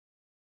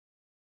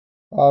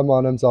Hi,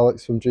 my name's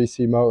Alex from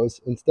GC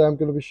Motors, and today I'm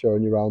going to be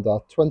showing you around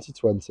our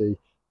 2020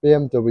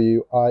 BMW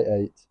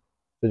i8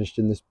 finished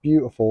in this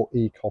beautiful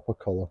e-copper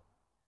colour.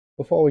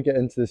 Before we get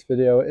into this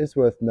video, it is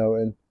worth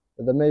noting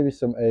that there may be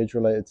some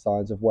age-related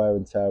signs of wear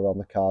and tear on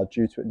the car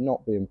due to it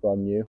not being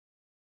brand new.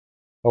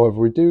 However,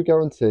 we do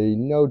guarantee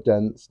no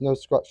dents, no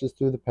scratches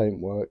through the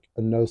paintwork,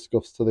 and no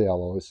scuffs to the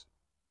alloys.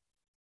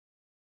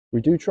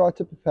 We do try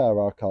to prepare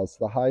our cars to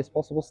the highest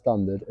possible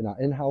standard in our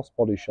in-house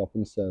body shop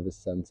and service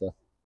centre.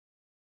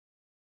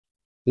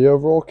 The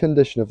overall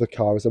condition of the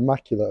car is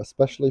immaculate,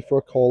 especially for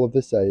a call of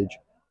this age.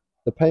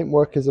 The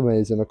paintwork is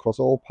amazing across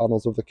all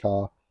panels of the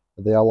car,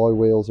 and the alloy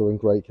wheels are in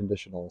great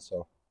condition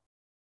also.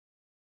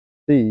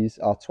 These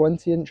are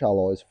 20-inch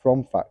alloys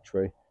from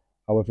factory,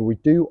 however we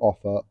do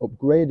offer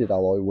upgraded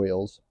alloy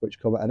wheels which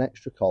come at an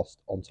extra cost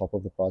on top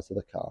of the price of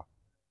the car.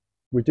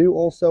 We do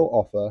also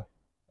offer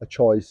a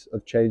choice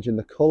of changing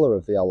the colour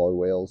of the alloy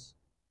wheels,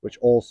 which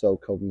also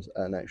comes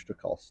at an extra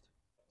cost.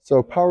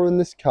 So powering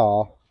this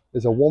car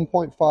is a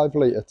 1.5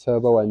 litre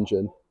turbo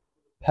engine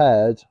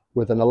paired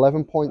with an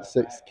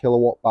 11.6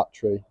 kilowatt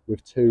battery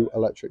with 2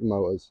 electric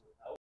motors.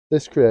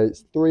 This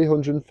creates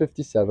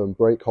 357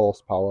 brake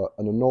horsepower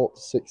and a 0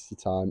 to 60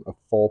 time of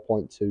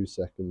 4.2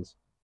 seconds.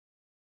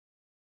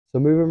 So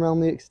moving around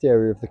the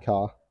exterior of the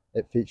car,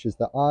 it features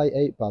the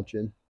i8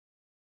 badging.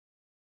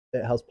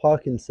 It has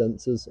parking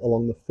sensors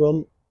along the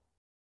front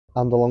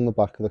and along the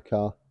back of the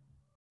car.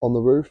 On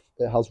the roof,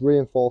 it has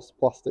reinforced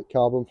plastic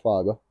carbon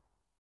fibre.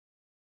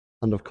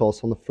 And of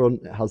course on the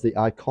front it has the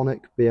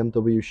iconic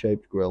BMW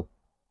shaped grille.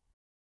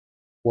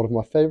 One of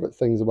my favourite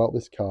things about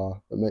this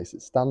car that makes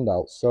it stand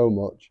out so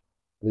much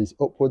are these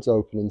upwards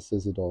opening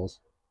scissor doors.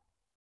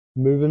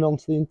 Moving on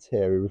to the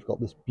interior, we've got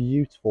this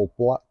beautiful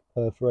black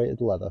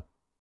perforated leather.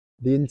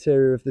 The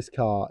interior of this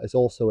car is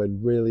also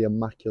in really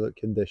immaculate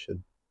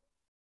condition.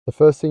 The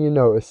first thing you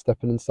notice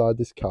stepping inside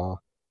this car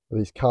are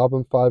these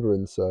carbon fibre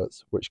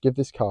inserts which give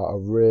this car a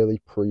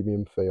really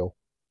premium feel.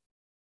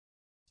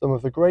 Some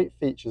of the great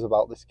features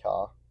about this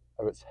car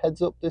are its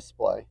heads-up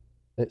display,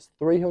 its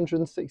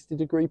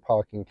 360-degree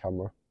parking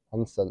camera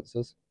and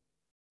sensors,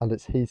 and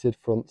its heated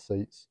front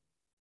seats.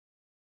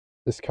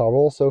 This car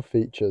also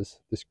features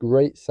this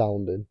great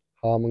sounding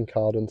Harman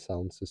Kardon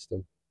sound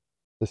system.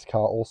 This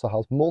car also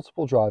has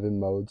multiple driving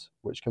modes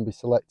which can be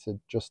selected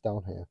just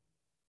down here.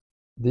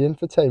 The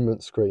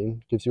infotainment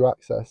screen gives you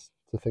access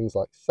to things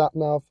like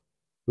sat-nav,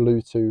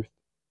 Bluetooth,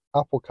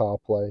 Apple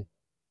CarPlay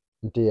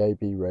and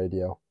DAB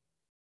radio,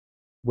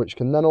 which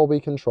can then all be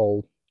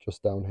controlled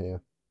just down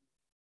here.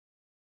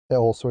 It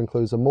also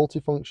includes a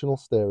multifunctional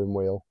steering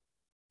wheel,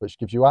 which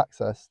gives you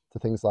access to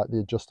things like the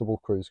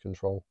adjustable cruise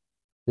control.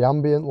 The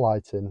ambient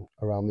lighting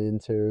around the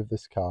interior of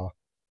this car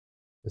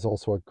is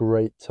also a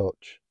great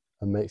touch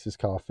and makes this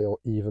car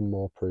feel even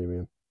more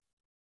premium.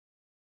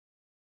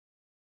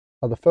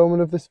 At the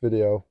filming of this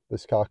video,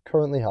 this car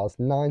currently has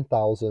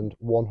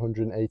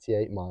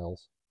 9,188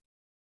 miles.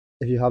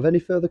 If you have any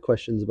further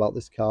questions about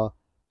this car,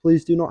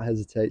 please do not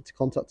hesitate to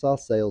contact our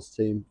sales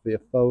team via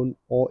phone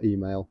or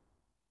email.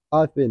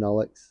 I've been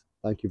Alex,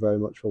 thank you very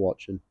much for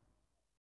watching.